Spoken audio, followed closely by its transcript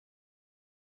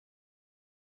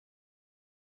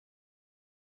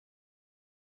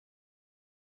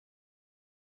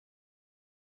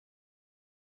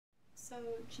So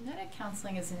genetic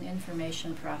counseling is an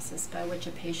information process by which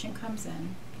a patient comes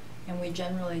in, and we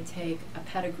generally take a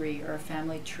pedigree or a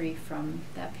family tree from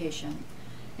that patient,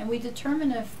 and we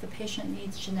determine if the patient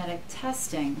needs genetic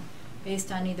testing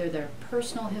based on either their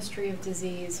personal history of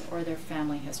disease or their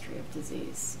family history of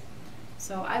disease.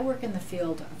 So I work in the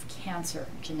field of cancer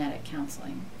genetic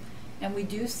counseling, and we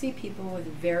do see people with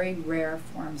very rare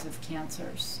forms of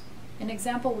cancers. An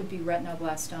example would be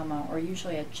retinoblastoma, or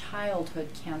usually a childhood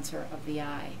cancer of the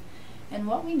eye. And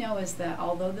what we know is that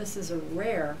although this is a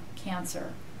rare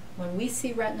cancer, when we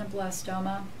see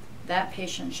retinoblastoma, that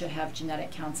patient should have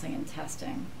genetic counseling and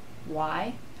testing.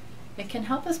 Why? It can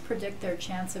help us predict their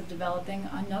chance of developing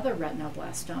another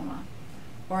retinoblastoma,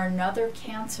 or another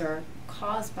cancer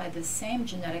caused by the same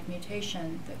genetic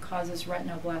mutation that causes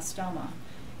retinoblastoma.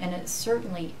 And it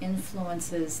certainly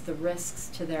influences the risks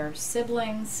to their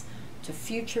siblings, to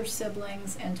future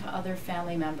siblings, and to other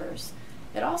family members.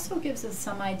 It also gives us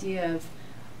some idea of,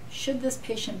 should this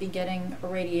patient be getting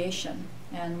irradiation,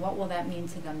 and what will that mean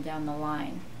to them down the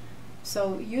line?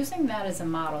 So using that as a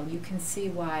model, you can see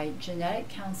why genetic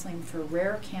counseling for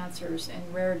rare cancers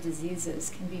and rare diseases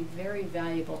can be very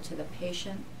valuable to the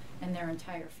patient and their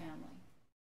entire family.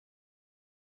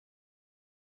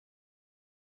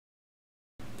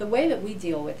 The way that we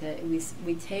deal with it,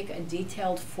 we take a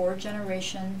detailed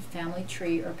 4-generation family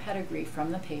tree or pedigree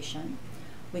from the patient,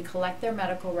 we collect their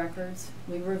medical records,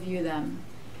 we review them,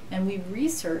 and we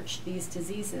research these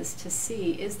diseases to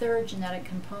see, is there a genetic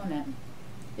component?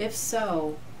 If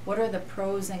so, what are the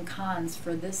pros and cons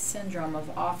for this syndrome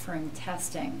of offering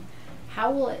testing?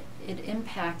 How will it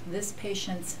impact this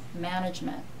patient's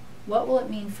management? What will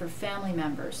it mean for family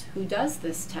members? Who does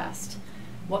this test?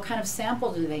 What kind of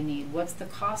sample do they need? What's the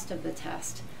cost of the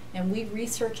test? And we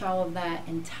research all of that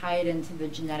and tie it into the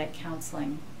genetic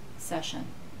counseling session.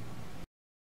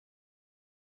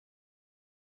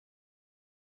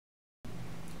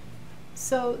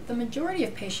 So the majority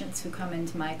of patients who come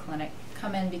into my clinic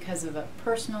come in because of a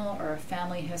personal or a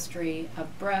family history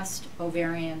of breast,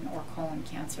 ovarian, or colon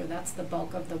cancer. That's the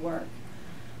bulk of the work.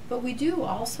 But we do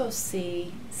also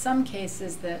see some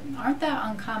cases that aren't that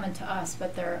uncommon to us,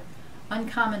 but they're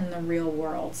uncommon in the real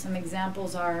world. Some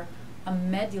examples are a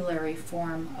medullary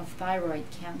form of thyroid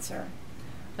cancer,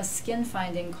 a skin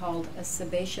finding called a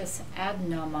sebaceous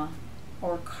adenoma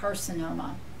or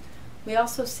carcinoma. We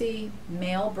also see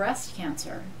male breast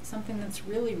cancer, something that's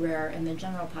really rare in the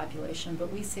general population,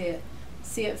 but we see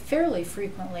it fairly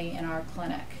frequently in our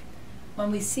clinic.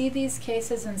 When we see these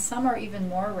cases, and some are even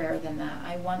more rare than that,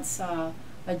 I once saw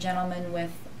a gentleman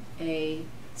with a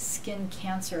skin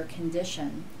cancer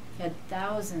condition. He had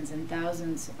thousands and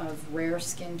thousands of rare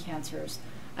skin cancers.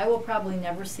 I will probably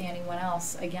never see anyone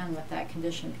else again with that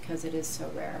condition because it is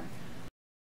so rare.